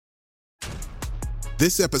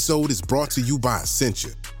This episode is brought to you by Essentia.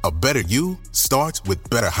 A better you starts with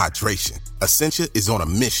better hydration. Essentia is on a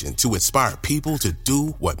mission to inspire people to do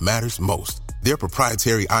what matters most. Their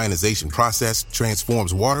proprietary ionization process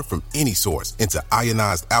transforms water from any source into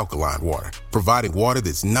ionized alkaline water, providing water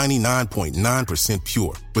that's 99.9%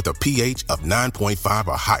 pure with a pH of 9.5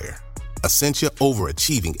 or higher. Essentia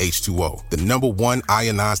overachieving H2O, the #1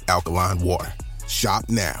 ionized alkaline water. Shop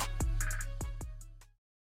now.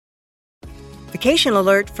 Vacation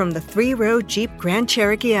alert from the 3-row Jeep Grand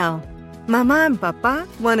Cherokee L. Mama and Papa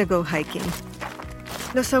want to go hiking.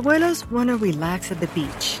 Los abuelos want to relax at the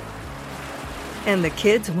beach. And the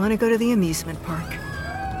kids want to go to the amusement park.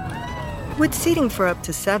 With seating for up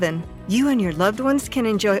to 7, you and your loved ones can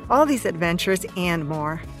enjoy all these adventures and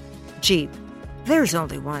more. Jeep, there's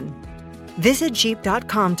only one. Visit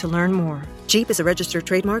Jeep.com to learn more. Jeep is a registered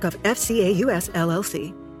trademark of FCA US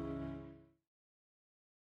LLC.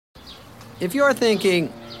 If you're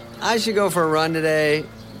thinking, I should go for a run today,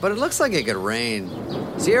 but it looks like it could rain,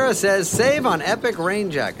 Sierra says save on epic rain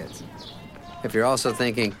jackets. If you're also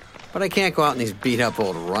thinking, but I can't go out in these beat-up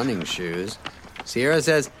old running shoes, Sierra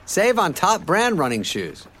says save on top brand running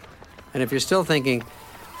shoes. And if you're still thinking,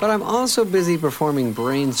 but I'm also busy performing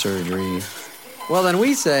brain surgery, well then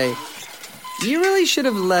we say, you really should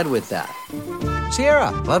have led with that. Sierra,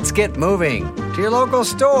 let's get moving to your local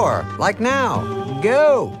store, like now.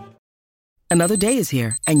 Go! Another day is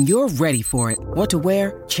here, and you're ready for it. What to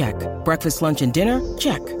wear? Check. Breakfast, lunch, and dinner?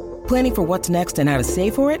 Check. Planning for what's next and how to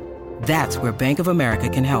save for it? That's where Bank of America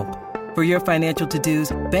can help. For your financial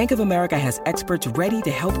to-dos, Bank of America has experts ready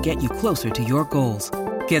to help get you closer to your goals.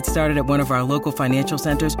 Get started at one of our local financial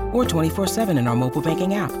centers or 24/7 in our mobile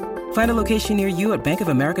banking app. Find a location near you at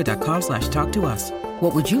bankofamerica.com/talktous.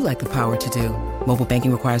 What would you like the power to do? Mobile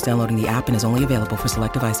banking requires downloading the app and is only available for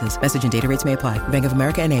select devices. Message and data rates may apply. Bank of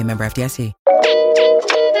America N.A., member FDIC.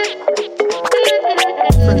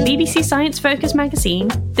 From BBC Science Focus magazine,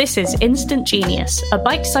 this is Instant Genius, a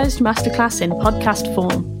bite-sized masterclass in podcast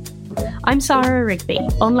form. I'm Sarah Rigby,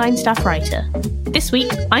 online staff writer. This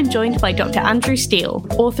week, I'm joined by Dr Andrew Steele,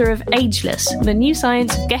 author of Ageless, The New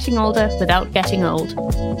Science of Getting Older Without Getting Old.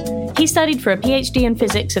 He studied for a PhD in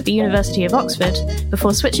physics at the University of Oxford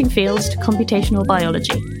before switching fields to computational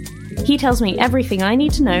biology. He tells me everything I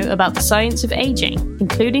need to know about the science of aging,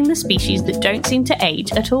 including the species that don't seem to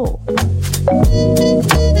age at all.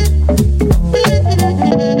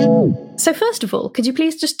 So first of all, could you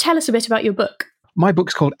please just tell us a bit about your book? My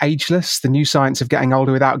book's called Ageless, The New Science of Getting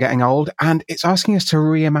Older Without Getting Old, and it's asking us to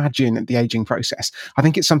reimagine the aging process. I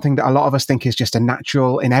think it's something that a lot of us think is just a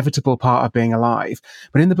natural, inevitable part of being alive.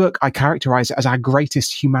 But in the book, I characterize it as our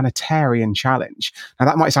greatest humanitarian challenge. Now,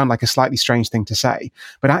 that might sound like a slightly strange thing to say,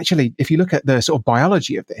 but actually, if you look at the sort of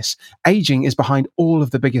biology of this, aging is behind all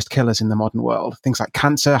of the biggest killers in the modern world. Things like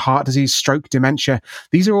cancer, heart disease, stroke, dementia.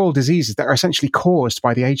 These are all diseases that are essentially caused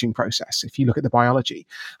by the aging process, if you look at the biology.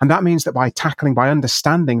 And that means that by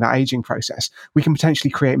understanding that aging process, we can potentially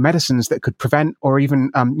create medicines that could prevent or even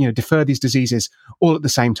defer these diseases all at the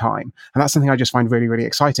same time. And that's something I just find really, really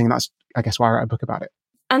exciting. And that's, I guess, why I wrote a book about it.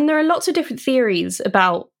 And there are lots of different theories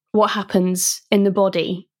about what happens in the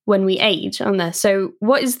body when we age, aren't there? So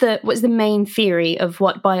what is the main theory of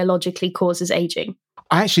what biologically causes aging?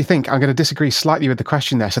 I actually think I'm going to disagree slightly with the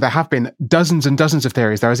question there. So there have been dozens and dozens of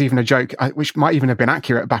theories. There was even a joke, which might even have been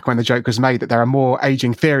accurate back when the joke was made, that there are more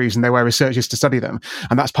aging theories than there were researchers to study them.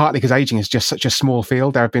 And that's partly because aging is just such a small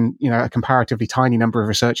field. There have been, a comparatively tiny number of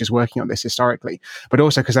researchers working on this historically, but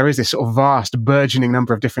also because there is this sort of vast, burgeoning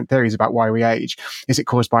number of different theories about why we age. Is it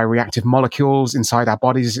caused by reactive molecules inside our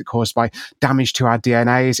bodies? Is it caused by damage to our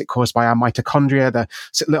DNA? Is it caused by our mitochondria, the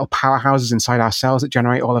little powerhouses inside our cells that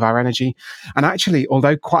generate all of our energy? And actually,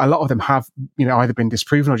 although quite a lot of them have, either been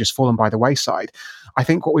disproven or just fallen by the wayside, I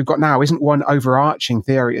think what we've got now isn't one overarching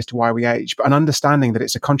theory as to why we age, but an understanding that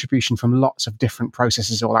it's a contribution from lots of different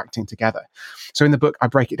processes all acting together. So in the book, I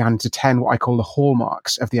break it down into 10 what I call the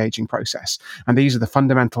hallmarks of the aging process. And these are the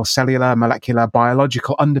fundamental cellular, molecular,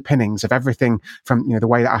 biological underpinnings of everything from, the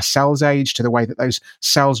way that our cells age, to the way that those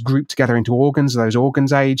cells group together into organs, those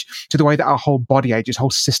organs age, to the way that our whole body ages, whole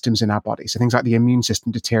systems in our body. So things like the immune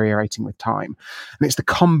system deteriorating with time. And it's the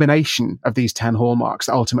combination of these 10 hallmarks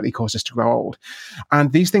that ultimately cause us to grow old.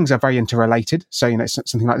 And these things are very interrelated. So, it's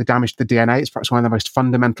something like the damage to the DNA. It's perhaps one of the most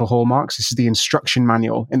fundamental hallmarks. This is the instruction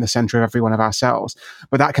manual in the center of every one of our cells.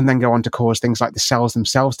 But that can then go on to cause things like the cells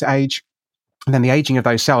themselves to age. And then the aging of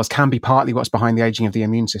those cells can be partly what's behind the aging of the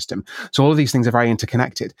immune system. So all of these things are very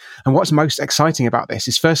interconnected. And what's most exciting about this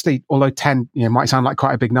is, firstly, although 10 might sound like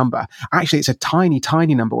quite a big number, actually it's a tiny,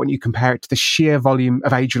 tiny number when you compare it to the sheer volume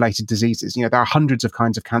of age-related diseases. There are hundreds of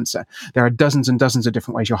kinds of cancer. There are dozens and dozens of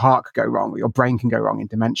different ways your heart could go wrong or your brain can go wrong in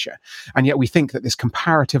dementia. And yet we think that this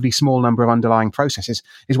comparatively small number of underlying processes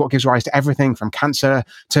is what gives rise to everything from cancer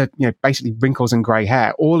to basically wrinkles and grey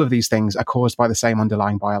hair. All of these things are caused by the same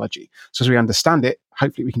underlying biology. So as we understand it,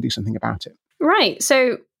 hopefully we can do something about it. Right.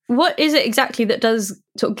 So what is it exactly that does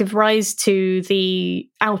sort of give rise to the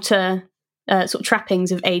outer sort of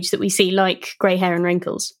trappings of age that we see, like grey hair and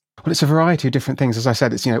wrinkles? Well, it's a variety of different things. As I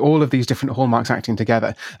said, it's all of these different hallmarks acting together.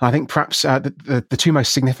 And I think perhaps the two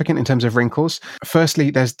most significant in terms of wrinkles.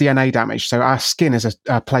 Firstly, there's DNA damage. So our skin is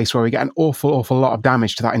a place where we get an awful lot of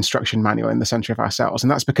damage to that instruction manual in the center of our cells.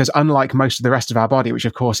 And that's because unlike most of the rest of our body, which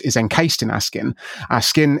of course is encased in our skin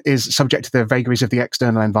is subject to the vagaries of the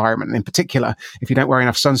external environment. And in particular, if you don't wear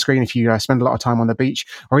enough sunscreen, if you spend a lot of time on the beach,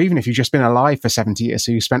 or even if you've just been alive for 70 years,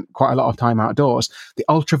 so you spent quite a lot of time outdoors, the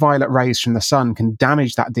ultraviolet rays from the sun can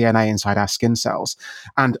damage that DNA inside our skin cells.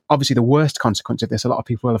 And obviously the worst consequence of this, a lot of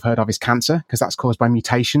people will have heard of, is cancer, because that's caused by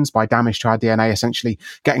mutations, by damage to our DNA, essentially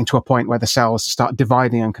getting to a point where the cells start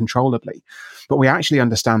dividing uncontrollably. But we actually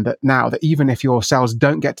understand that now, that even if your cells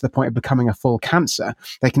don't get to the point of becoming a full cancer,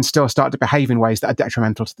 they can still start to behave in ways that are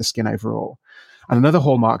detrimental to the skin overall. And another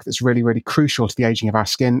hallmark that's really, really crucial to the aging of our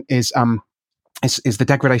skin is the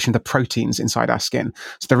degradation of the proteins inside our skin.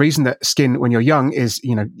 So the reason that skin, when you're young, is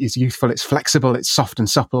youthful, it's flexible, it's soft and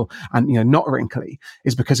supple, and not wrinkly,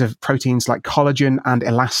 is because of proteins like collagen and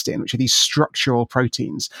elastin, which are these structural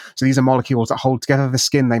proteins. So these are molecules that hold together the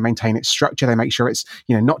skin. They maintain its structure. They make sure it's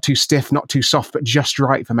not too stiff, not too soft, but just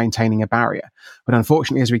right for maintaining a barrier. But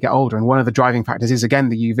unfortunately, as we get older, and one of the driving factors is again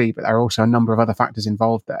the UV, but there are also a number of other factors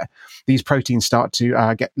involved there, these proteins start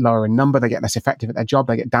to get lower in number. They get less effective at their job.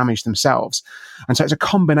 They get damaged themselves. And so it's a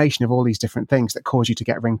combination of all these different things that cause you to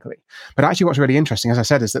get wrinkly. But actually what's really interesting, as I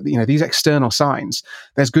said, is that these external signs,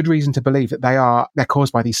 there's good reason to believe that they're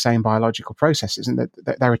caused by these same biological processes. And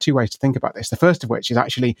that there are two ways to think about this. The first of which is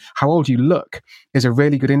actually how old you look is a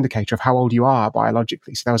really good indicator of how old you are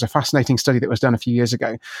biologically. So there was a fascinating study that was done a few years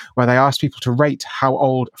ago where they asked people to rate how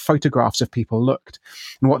old photographs of people looked.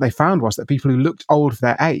 And what they found was that people who looked old for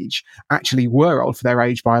their age actually were old for their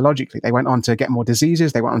age biologically. They went on to get more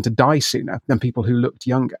diseases. They went on to die sooner than people who looked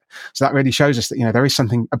younger. So that really shows us that there is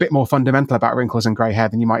something a bit more fundamental about wrinkles and grey hair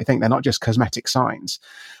than you might think. They're not just cosmetic signs.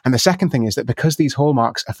 And the second thing is that because these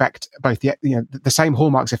hallmarks affect both the same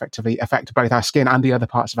hallmarks effectively affect both our skin and the other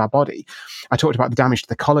parts of our body. I talked about the damage to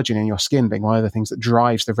the collagen in your skin being one of the things that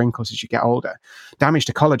drives the wrinkles as you get older. Damage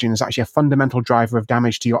to collagen is actually a fundamental driver of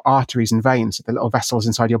damage to your arteries and veins, the little vessels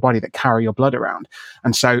inside your body that carry your blood around.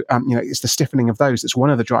 And so it's the stiffening of those that's one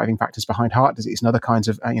of the driving factors behind heart disease and other kinds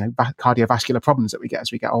of cardiovascular problems that we get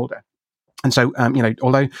as we get older. And so,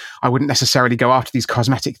 although I wouldn't necessarily go after these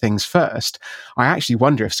cosmetic things first, I actually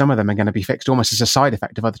wonder if some of them are going to be fixed almost as a side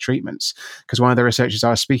effect of other treatments. Because one of the researchers I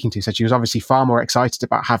was speaking to said she was obviously far more excited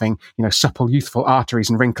about having, supple, youthful arteries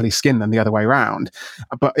and wrinkly skin than the other way around.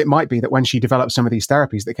 But it might be that when she develops some of these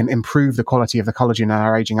therapies that can improve the quality of the collagen in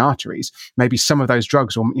our aging arteries, maybe some of those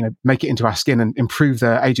drugs will, make it into our skin and improve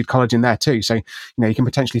the aged collagen there too. So, you can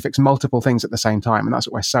potentially fix multiple things at the same time. And that's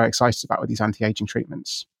what we're so excited about with these anti-aging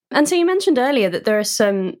treatments. And so you mentioned earlier that there are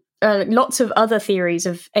some lots of other theories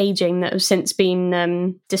of aging that have since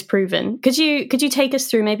been disproven. Could you take us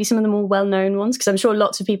through maybe some of the more well-known ones? Because I'm sure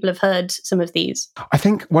lots of people have heard some of these. I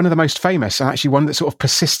think one of the most famous, and actually one that sort of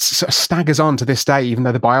persists, sort of staggers on to this day, even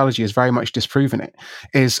though the biology has very much disproven it,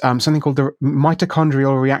 is something called the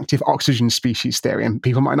mitochondrial reactive oxygen species theory. And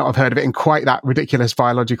people might not have heard of it in quite that ridiculous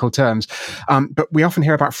biological terms. But we often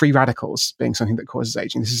hear about free radicals being something that causes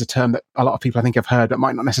aging. This is a term that a lot of people I think have heard, but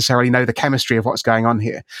might not necessarily know the chemistry of what's going on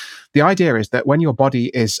here. The idea is that when your body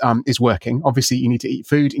is working, obviously you need to eat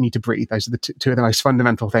food, you need to breathe. Those are the two of the most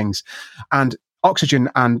fundamental things. And oxygen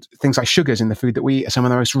and things like sugars in the food that we eat are some of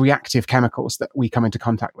the most reactive chemicals that we come into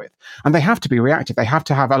contact with. And they have to be reactive. They have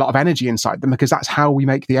to have a lot of energy inside them because that's how we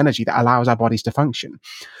make the energy that allows our bodies to function.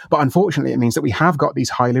 But unfortunately, it means that we have got these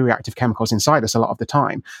highly reactive chemicals inside us a lot of the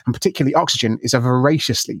time. And particularly oxygen is a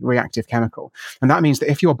voraciously reactive chemical. And that means that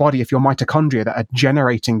if your mitochondria that are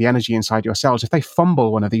generating the energy inside your cells, if they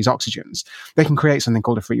fumble one of these oxygens, they can create something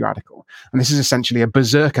called a free radical. And this is essentially a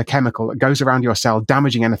berserker chemical that goes around your cell,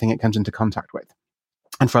 damaging anything it comes into contact with.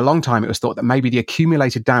 And for a long time, it was thought that maybe the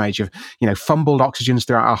accumulated damage of, fumbled oxygens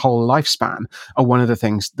throughout our whole lifespan are one of the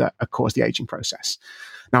things that cause the aging process.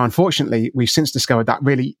 Now, unfortunately, we've since discovered that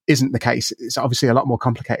really isn't the case. It's obviously a lot more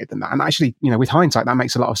complicated than that. And actually, with hindsight, that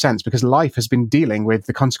makes a lot of sense because life has been dealing with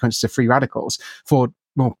the consequences of free radicals for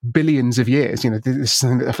billions of years. This is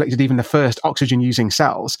something that afflicted even the first oxygen-using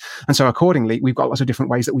cells. And so accordingly, we've got lots of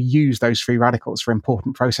different ways that we use those free radicals for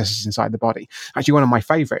important processes inside the body. Actually, one of my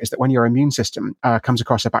favorite is that when your immune system comes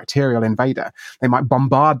across a bacterial invader, they might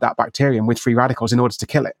bombard that bacterium with free radicals in order to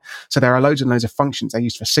kill it. So there are loads and loads of functions. They're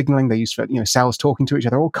used for signaling, they're used for cells talking to each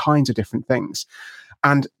other, all kinds of different things.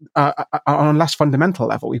 And on a less fundamental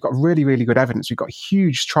level, we've got really, really good evidence. We've got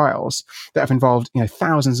huge trials that have involved,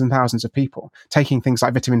 thousands and thousands of people taking things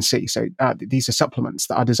like vitamin C. So these are supplements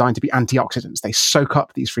that are designed to be antioxidants. They soak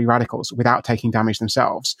up these free radicals without taking damage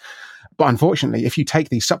themselves. But unfortunately, if you take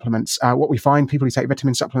these supplements, what we find, people who take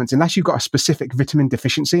vitamin supplements, unless you've got a specific vitamin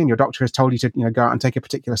deficiency and your doctor has told you to go out and take a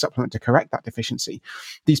particular supplement to correct that deficiency,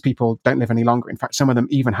 these people don't live any longer. In fact, some of them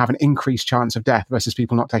even have an increased chance of death versus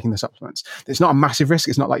people not taking the supplements. It's not a massive risk.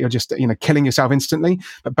 It's not like you're just killing yourself instantly.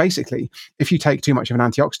 But basically, if you take too much of an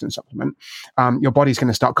antioxidant supplement, your body's going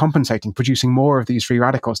to start compensating, producing more of these free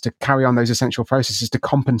radicals to carry on those essential processes to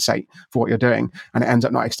compensate for what you're doing. And it ends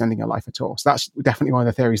up not extending your life at all. So that's definitely one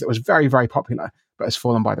of the theories that was very, very popular, but has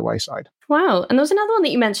fallen by the wayside. Wow. And there was another one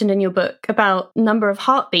that you mentioned in your book about number of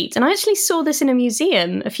heartbeats. And I actually saw this in a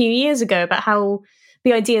museum a few years ago about how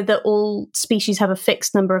the idea that all species have a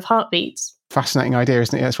fixed number of heartbeats. Fascinating idea,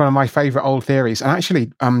 isn't it? It's one of my favorite old theories. And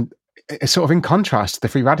actually, it's sort of in contrast to the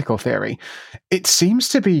free radical theory. It seems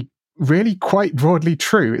to be really quite broadly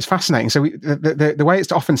true. It's fascinating. So the way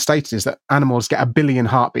it's often stated is that animals get 1 billion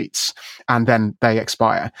heartbeats and then they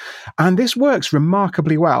expire. And this works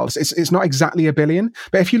remarkably well. It's not exactly 1 billion,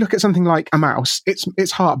 but if you look at something like a mouse,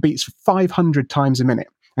 its heart beats 500 times a minute.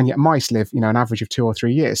 And yet mice live, an average of 2 or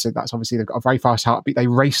 3 years. So that's obviously, they've got a very fast heartbeat. They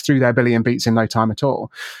race through their 1 billion beats in no time at all.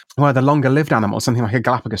 While the longer lived animals, something like a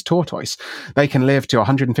Galapagos tortoise, they can live to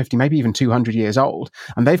 150, maybe even 200 years old.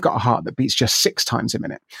 And they've got a heart that beats just 6 times a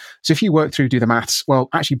minute. So if you work through, do the maths, well,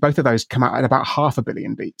 actually both of those come out at about 500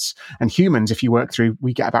 million beats. And humans, if you work through,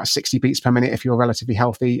 we get about 60 beats per minute if you're relatively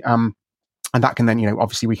healthy. And that can then,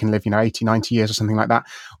 obviously we can live, 80, 90 years or something like that.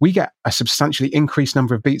 We get a substantially increased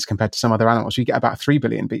number of beats compared to some other animals. We get about 3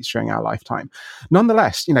 billion beats during our lifetime.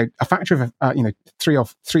 Nonetheless, a factor of,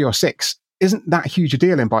 3 or 6 isn't that huge a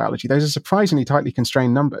deal in biology. Those are surprisingly tightly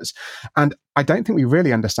constrained numbers. And I don't think we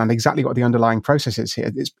really understand exactly what the underlying process is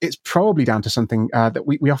here. It's probably down to something that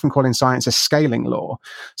we often call in science a scaling law.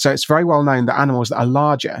 So it's very well known that animals that are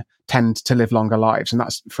larger tend to live longer lives. And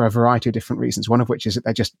that's for a variety of different reasons. One of which is that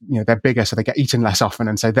they're just, they're bigger, so they get eaten less often.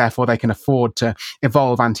 And so therefore they can afford to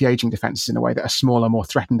evolve anti-aging defenses in a way that a smaller, more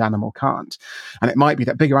threatened animal can't. And it might be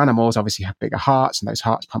that bigger animals obviously have bigger hearts and those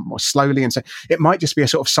hearts pump more slowly. And so it might just be a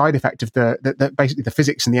sort of side effect of basically the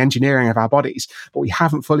physics and the engineering of our bodies. But we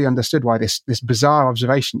haven't fully understood why this bizarre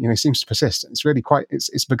observation, seems to persist. It's really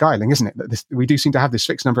it's beguiling, isn't it? That we do seem to have this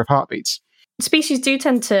fixed number of heartbeats. Species do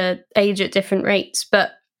tend to age at different rates,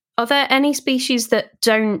 but are there any species that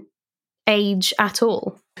don't age at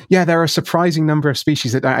all? Yeah, there are a surprising number of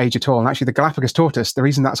species that don't age at all. And actually, the Galapagos tortoise, the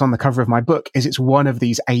reason that's on the cover of my book is it's one of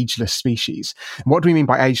these ageless species. What do we mean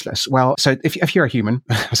by ageless? Well, so if you're a human,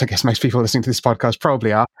 as I guess most people listening to this podcast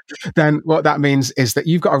probably are, then what that means is that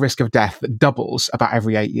you've got a risk of death that doubles about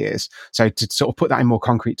every 8 years. So to sort of put that in more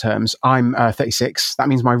concrete terms, I'm 36. That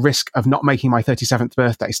means my risk of not making my 37th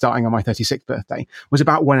birthday, starting on my 36th birthday, was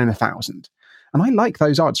about 1 in 1,000. And I like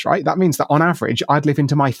those odds, right? That means that on average, I'd live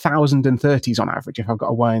into my 1,030s on average if I've got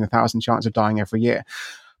a 1 in 1,000 chance of dying every year.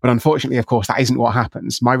 But unfortunately, of course, that isn't what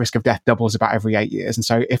happens. My risk of death doubles about every 8 years. And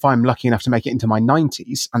so if I'm lucky enough to make it into my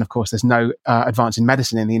 90s, and of course, there's no advance in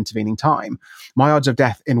medicine in the intervening time, my odds of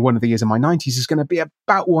death in one of the years of my 90s is going to be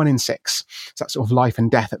about 1 in 6. So that's sort of life and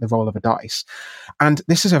death at the roll of a dice. And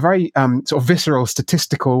this is a very sort of visceral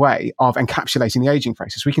statistical way of encapsulating the aging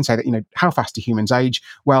process. We can say that, how fast do humans age?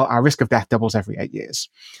 Well, our risk of death doubles every 8 years.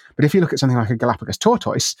 But if you look at something like a Galapagos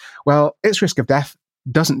tortoise, well, its risk of death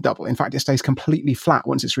doesn't double. In fact, it stays completely flat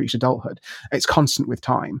once it's reached adulthood. It's constant with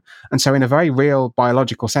time. And so in a very real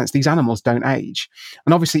biological sense, these animals don't age.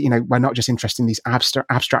 And obviously, we're not just interested in these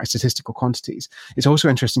abstract statistical quantities. It's also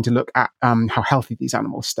interesting to look at how healthy these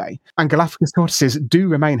animals stay. And Galapagos tortoises do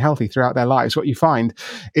remain healthy throughout their lives. What you find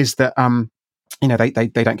is that they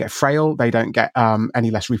don't get frail. They don't get any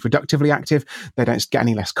less reproductively active. They don't get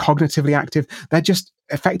any less cognitively active. They're just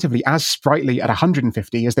effectively as sprightly at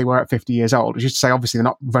 150 as they were at 50 years old, which is to say, obviously, they're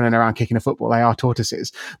not running around kicking a football. They are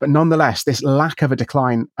tortoises. But nonetheless, this lack of a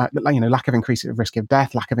decline, lack of increase of risk of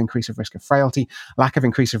death, lack of increase of risk of frailty, lack of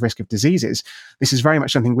increase of risk of diseases, this is very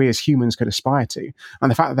much something we as humans could aspire to.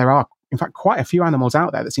 And the fact that there are in fact, quite a few animals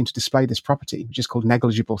out there that seem to display this property, which is called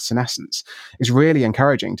negligible senescence, is really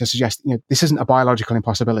encouraging to suggest, this isn't a biological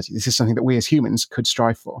impossibility. This is something that we as humans could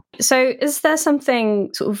strive for. So is there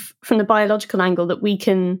something sort of from the biological angle that we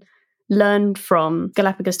can learn from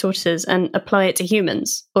Galapagos tortoises and apply it to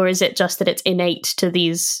humans? Or is it just that it's innate to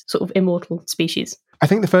these sort of immortal species? I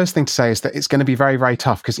think the first thing to say is that it's going to be very, very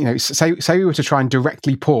tough because, say we were to try and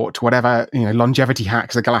directly port whatever, longevity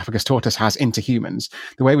hacks the Galapagos tortoise has into humans.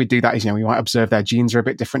 The way we do that is, we might observe their genes are a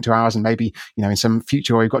bit different to ours, and maybe, in some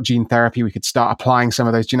future where we've got gene therapy, we could start applying some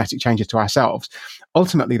of those genetic changes to ourselves.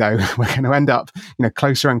 Ultimately, though, we're going to end up,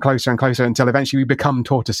 closer and closer and closer until eventually we become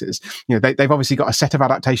tortoises. They've obviously got a set of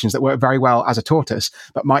adaptations that work very well as a tortoise,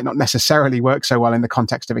 but might not necessarily work so well in the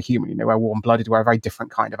context of a human. We're warm-blooded, we're a very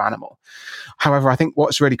different kind of animal. However, I think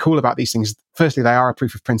what's really cool about these things, firstly, they are a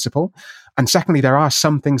proof of principle. And secondly, there are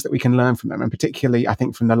some things that we can learn from them, and particularly, I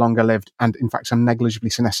think, from the longer lived and, in fact, some negligibly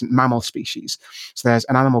senescent mammal species. So there's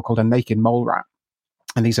an animal called a naked mole rat.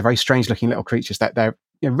 And these are very strange looking little creatures that they're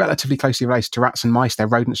relatively closely related to rats and mice. They're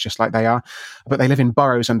rodents just like they are, but they live in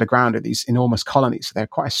burrows underground in these enormous colonies. So they're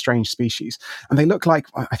quite a strange species. And they look I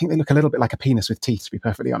think they look a little bit like a penis with teeth, to be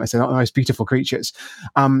perfectly honest. They're not the most beautiful creatures.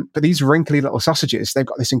 But these wrinkly little sausages, they've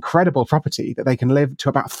got this incredible property that they can live to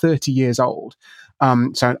about 30 years old.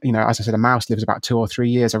 So, as I said, a mouse lives about 2 or 3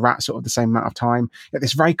 years, a rat sort of the same amount of time. Yet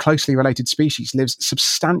this very closely related species lives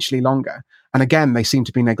substantially longer. And again, they seem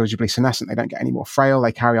to be negligibly senescent. They don't get any more frail.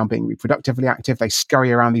 They carry on being reproductively active. They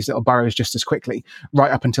scurry around these little burrows just as quickly,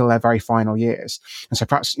 right up until their very final years. And so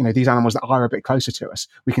perhaps, these animals that are a bit closer to us,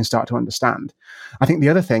 we can start to understand. I think the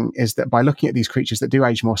other thing is that by looking at these creatures that do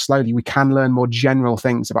age more slowly, we can learn more general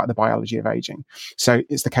things about the biology of aging. So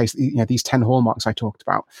it's the case that, these 10 hallmarks I talked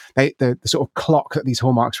about, the sort of clock that these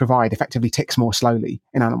hallmarks provide effectively ticks more slowly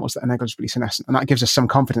in animals that are negligibly senescent. And that gives us some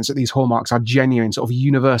confidence that these hallmarks are genuine sort of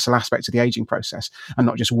universal aspects of the aging process and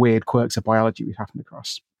not just weird quirks of biology we've happened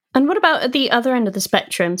across. And what about at the other end of the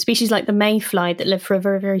spectrum, species like the mayfly that live for a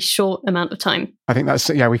very, very short amount of time? I think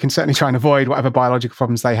we can certainly try and avoid whatever biological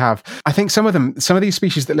problems they have. I think some of these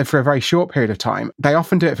species that live for a very short period of time, they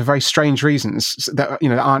often do it for very strange reasons that,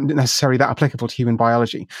 that aren't necessarily that applicable to human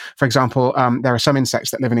biology. For example, there are some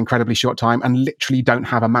insects that live an incredibly short time and literally don't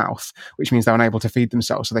have a mouth, which means they're unable to feed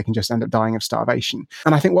themselves, so they can just end up dying of starvation.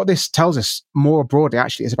 And I think what this tells us more broadly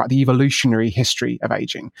actually is about the evolutionary history of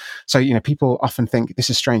aging. So, people often think this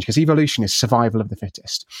is strange because evolution is survival of the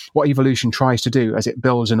fittest. What evolution tries to do as it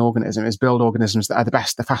builds an organism is build organisms that are the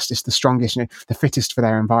best, the fastest, the strongest, the fittest for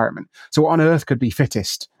their environment. So what on earth could be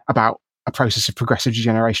fittest about a process of progressive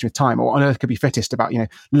degeneration with time? Or what on earth could be fittest about,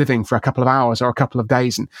 living for a couple of hours or a couple of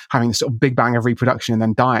days and having this sort of big bang of reproduction and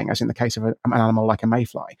then dying, as in the case of an animal like a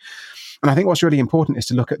mayfly? And I think what's really important is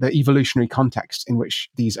to look at the evolutionary context in which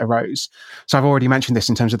these arose. So I've already mentioned this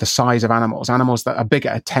in terms of the size of animals. Animals that are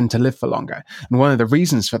bigger tend to live for longer. And one of the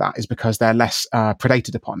reasons for that is because they're less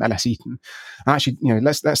predated upon, they're less eaten. And actually,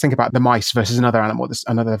 let's think about the mice versus another animal,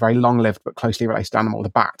 another very long-lived but closely related animal, the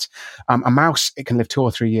bat. A mouse, it can live 2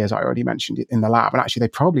 or 3 years, I already mentioned it, in the lab. And actually, they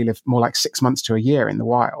probably live more like 6 months to a year in the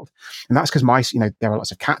wild. And that's because mice, there are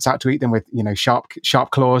lots of cats out to eat them with,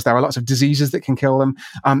 sharp claws. There are lots of diseases that can kill them.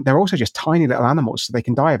 They're also just tiny little animals, so they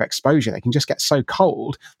can die of exposure. They can just get so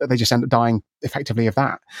cold that they just end up dying effectively of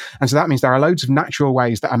that. And so that means there are loads of natural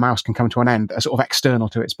ways that a mouse can come to an end that are sort of external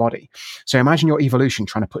to its body. So imagine your evolution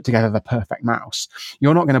trying to put together the perfect mouse.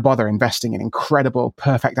 You're not going to bother investing in incredible,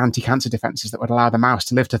 perfect anti-cancer defenses that would allow the mouse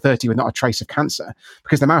to live to 30 with not a trace of cancer,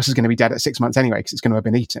 because the mouse is going to be dead at 6 months anyway, because it's going to have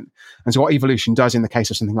been eaten. And so what evolution does in the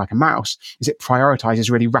case of something like a mouse is it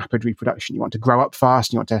prioritizes really rapid reproduction. You want to grow up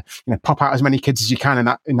fast. You want to pop out as many kids as you can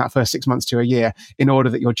in that first 6 months to a year in order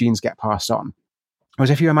that your genes get passed on. Whereas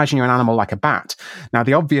if you imagine you're an animal like a bat, now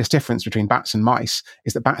the obvious difference between bats and mice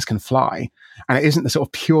is that bats can fly, and it isn't the sort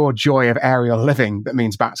of pure joy of aerial living that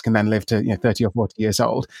means bats can then live to 30 or 40 years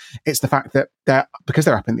old. It's the fact that because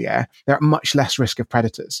they're up in the air, they're at much less risk of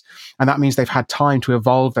predators, and that means they've had time to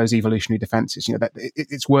evolve those evolutionary defenses. That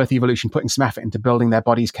it's worth evolution putting some effort into building their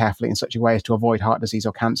bodies carefully in such a way as to avoid heart disease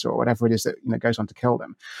or cancer or whatever it is that goes on to kill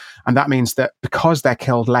them. And that means that because they're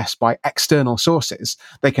killed less by external sources,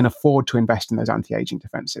 they can afford to invest in those anti-aging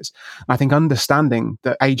defenses. And I think understanding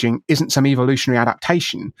that aging isn't some evolutionary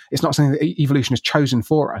adaptation, it's not something that evolution has chosen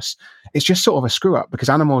for us. It's just sort of a screw up, because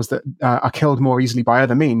animals that are killed more easily by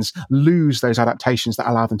other means lose those adaptations that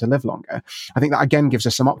allow them to live longer. I think that again gives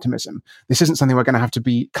us some optimism. This isn't something we're going to have to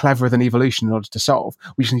be cleverer than evolution in order to solve.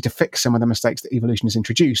 We just need to fix some of the mistakes that evolution has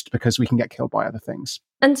introduced, because we can get killed by other things.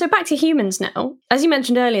 And so back to humans now. As you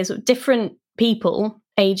mentioned earlier, sort of different people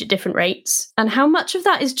age at different rates. And how much of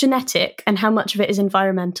that is genetic and how much of it is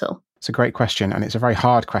environmental? It's a great question, and it's a very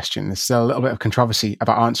hard question. There's still a little bit of controversy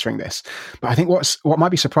about answering this. But I think what might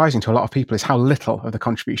be surprising to a lot of people is how little of the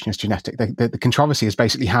contribution is genetic. The controversy is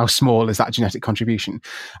basically how small is that genetic contribution.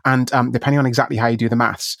 And depending on exactly how you do the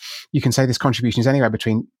maths, you can say this contribution is anywhere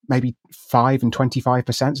between maybe 5 and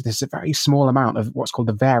 25%. So this is a very small amount of what's called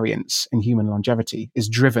the variance in human longevity is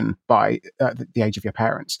driven by the age of your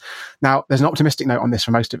parents. Now, there's an optimistic note on this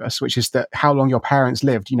for most of us, which is that how long your parents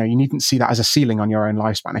lived, you needn't see that as a ceiling on your own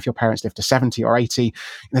lifespan. If your parents lived to 70 or 80,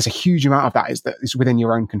 there's a huge amount of that is within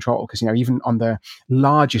your own control. Because, even on the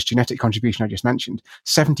largest genetic contribution I just mentioned,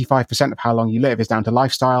 75% of how long you live is down to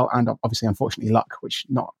lifestyle and obviously, unfortunately, luck, which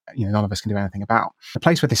none of us can do anything about. The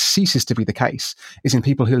place where this ceases to be the case is in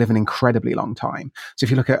people who live an incredibly long time. So if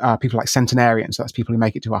you look at people like centenarians, so that's people who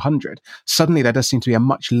make it to 100, suddenly there does seem to be a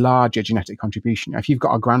much larger genetic contribution. If you've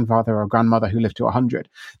got a grandfather or a grandmother who lived to 100,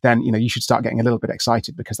 then you should start getting a little bit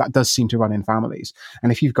excited, because that does seem to run in families.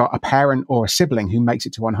 And if you've got a parent or a sibling who makes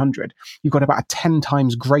it to 100, you've got about a 10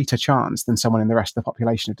 times greater chance than someone in the rest of the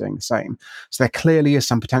population of doing the same. So there clearly is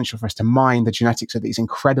some potential for us to mine the genetics of these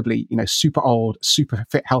incredibly, super old, super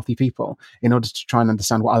fit, healthy people in order to try and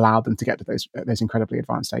understand what allowed them to get to those incredibly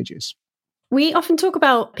advanced ages. We often talk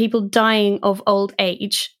about people dying of old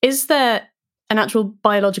age. Is there an actual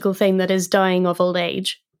biological thing that is dying of old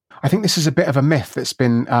age? I think this is a bit of a myth that's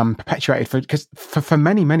been perpetuated because for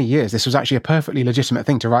many, many years, this was actually a perfectly legitimate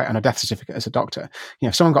thing to write on a death certificate as a doctor.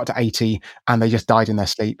 If someone got to 80 and they just died in their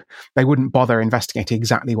sleep, they wouldn't bother investigating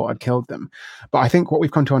exactly what had killed them. But I think what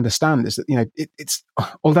we've come to understand is that, it's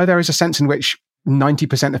although there is a sense in which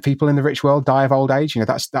 90% of people in the rich world die of old age,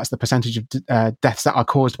 that's the percentage of deaths that are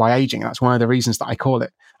caused by aging. That's one of the reasons that I call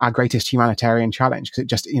it our greatest humanitarian challenge, because it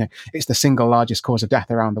just, it's the single largest cause of death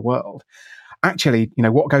around the world. Actually,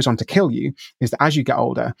 what goes on to kill you is that as you get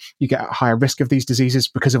older, you get a higher risk of these diseases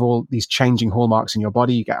because of all these changing hallmarks in your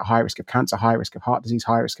body. You get a higher risk of cancer, higher risk of heart disease,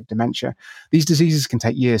 higher risk of dementia. These diseases can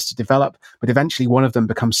take years to develop, but eventually one of them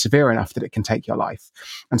becomes severe enough that it can take your life.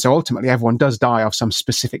 And so ultimately, everyone does die of some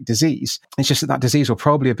specific disease. It's just that disease will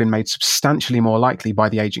probably have been made substantially more likely by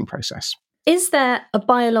the aging process. Is there a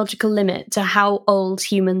biological limit to how old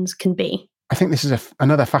humans can be? I think this is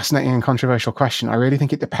another fascinating and controversial question. I really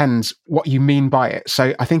think it depends what you mean by it.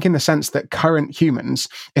 So I think in the sense that current humans,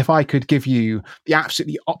 if I could give you the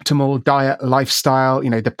absolutely optimal diet, lifestyle,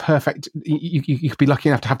 the perfect, you could be lucky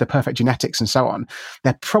enough to have the perfect genetics and so on,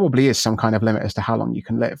 there probably is some kind of limit as to how long you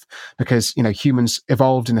can live. Because, humans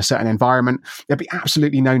evolved in a certain environment. There'd be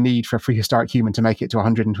absolutely no need for a prehistoric human to make it to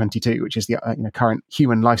 122, which is the current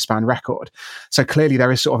human lifespan record. So clearly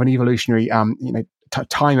there is sort of an evolutionary,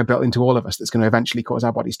 timer built into all of us that's going to eventually cause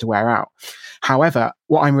our bodies to wear out. However,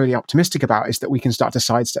 what I'm really optimistic about is that we can start to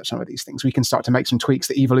sidestep some of these things. We can start to make some tweaks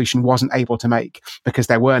that evolution wasn't able to make because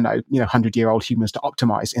there were no 100-year-old humans to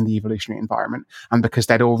optimize in the evolutionary environment, and because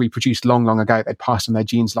they'd all reproduced long ago. They'd passed on their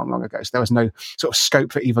genes long ago. So there was no sort of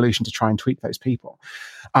scope for evolution to try and tweak those people.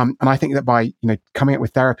 And I think that by coming up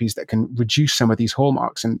with therapies that can reduce some of these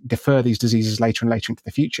hallmarks and defer these diseases later and later into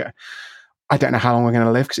the future, I don't know how long we're going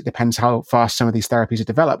to live because it depends how fast some of these therapies are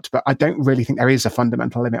developed, but I don't really think there is a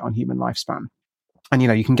fundamental limit on human lifespan. And,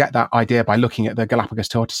 you can get that idea by looking at the Galapagos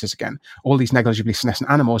tortoises again. All these negligibly senescent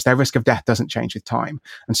animals, their risk of death doesn't change with time.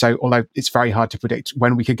 And so although it's very hard to predict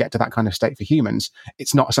when we could get to that kind of state for humans,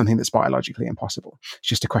 it's not something that's biologically impossible. It's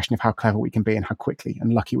just a question of how clever we can be and how quickly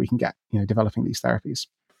and lucky we can get, developing these therapies.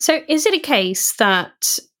 So is it a case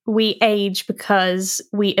that we age because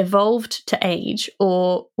we evolved to age,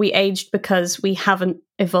 or we aged because we haven't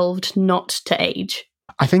evolved not to age?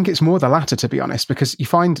 I think it's more the latter, to be honest, because you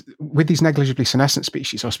find with these negligibly senescent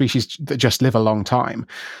species, or species that just live a long time,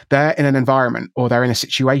 they're in an environment or they're in a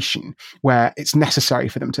situation where it's necessary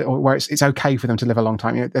for them to, or where it's okay for them to live a long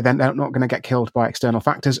time. They're not going to get killed by external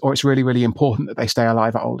factors, or it's really, really important that they stay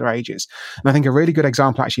alive at older ages. And I think a really good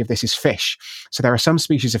example actually of this is fish. So there are some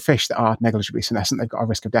species of fish that are negligibly senescent. They've got a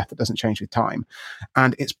risk of death that doesn't change with time.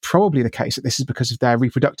 And it's probably the case that this is because of their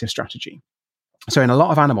reproductive strategy. So in a lot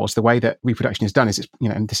of animals, the way that reproduction is done is,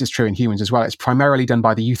 and this is true in humans as well, it's primarily done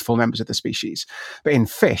by the youthful members of the species. But in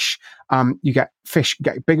fish, fish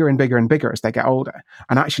get bigger and bigger and bigger as they get older.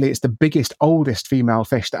 And actually, it's the biggest, oldest female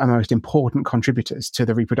fish that are most important contributors to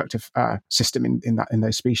the reproductive system in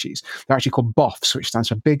those species. They're actually called BOFs, which stands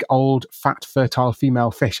for big, old, fat, fertile female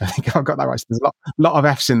fish. I think if I've got that right. So there's a lot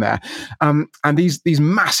of Fs in there. And these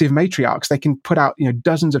massive matriarchs, they can put out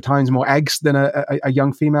dozens of times more eggs than a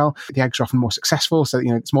young female. The eggs are often more successful, so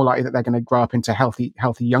it's more likely that they're going to grow up into healthy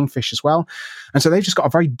young fish as well. And so they've just got a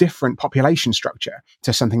very different population structure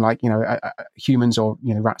to something like humans or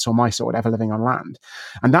rats or mice or whatever living on land.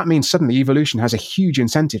 And that means suddenly evolution has a huge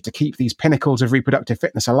incentive to keep these pinnacles of reproductive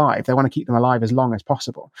fitness alive. They want to keep them alive as long as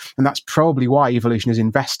possible. And that's probably why evolution is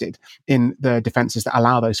invested in the defenses that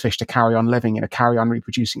allow those fish to carry on living, carry on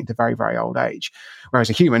reproducing into very, very old age. Whereas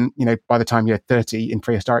a human, by the time you're 30 in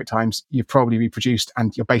prehistoric times, you've probably reproduced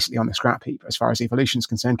and you're basically on the scrap heap as far as evolution is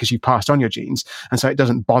concerned, because you've passed on your genes. And so it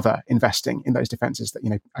doesn't bother investing in those defenses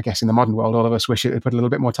that, I guess in the modern world, all of us wish it would put a little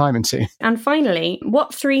bit more time into. And finally,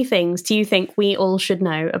 what 3 things do you think we all should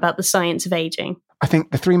know about the science of aging? I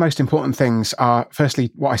think the 3 most important things are,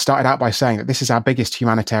 firstly, what I started out by saying, that this is our biggest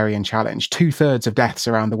humanitarian challenge. 2/3 of deaths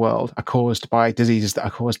around the world are caused by diseases that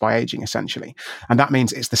are caused by aging, essentially. And that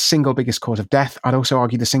means it's the single biggest cause of death. I'd also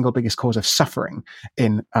argue the single biggest cause of suffering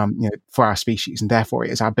for our species. And therefore,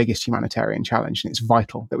 it is our biggest humanitarian challenge. And it's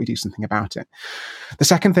vital that we do something about it. The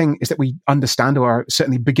second thing is that we understand, or are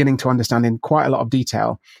certainly beginning to understand in quite a lot of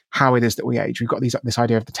detail, how it is that we age. We've got this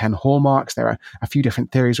idea of the 10 hallmarks. There are a few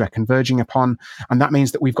different theories we're converging upon. And that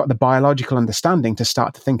means that we've got the biological understanding to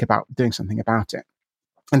start to think about doing something about it.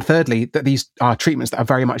 And thirdly, that these are treatments that are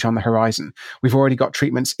very much on the horizon. We've already got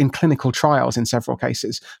treatments in clinical trials in several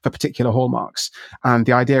cases for particular hallmarks. And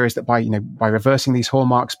the idea is that by reversing these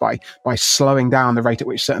hallmarks, by slowing down the rate at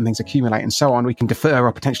which certain things accumulate and so on, we can defer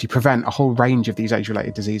or potentially prevent a whole range of these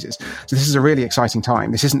age-related diseases. So this is a really exciting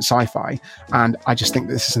time. This isn't sci-fi. And I just think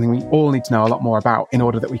that this is something we all need to know a lot more about in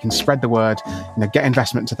order that we can spread the word, get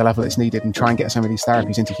investment to the level it's needed and try and get some of these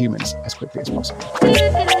therapies into humans as quickly as possible.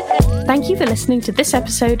 Thank you for listening to this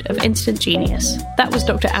episode of Instant Genius. That was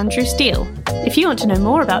Dr. Andrew Steele. If you want to know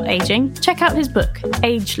more about aging, check out his book,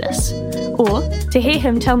 Ageless. Or, to hear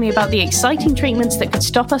him tell me about the exciting treatments that could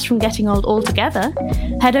stop us from getting old altogether,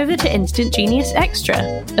 head over to Instant Genius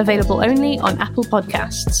Extra, available only on Apple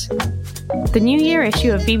Podcasts. The New Year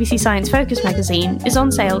issue of BBC Science Focus magazine is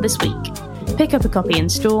on sale this week. Pick up a copy in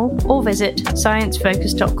store or visit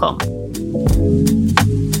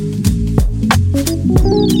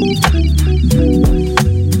sciencefocus.com.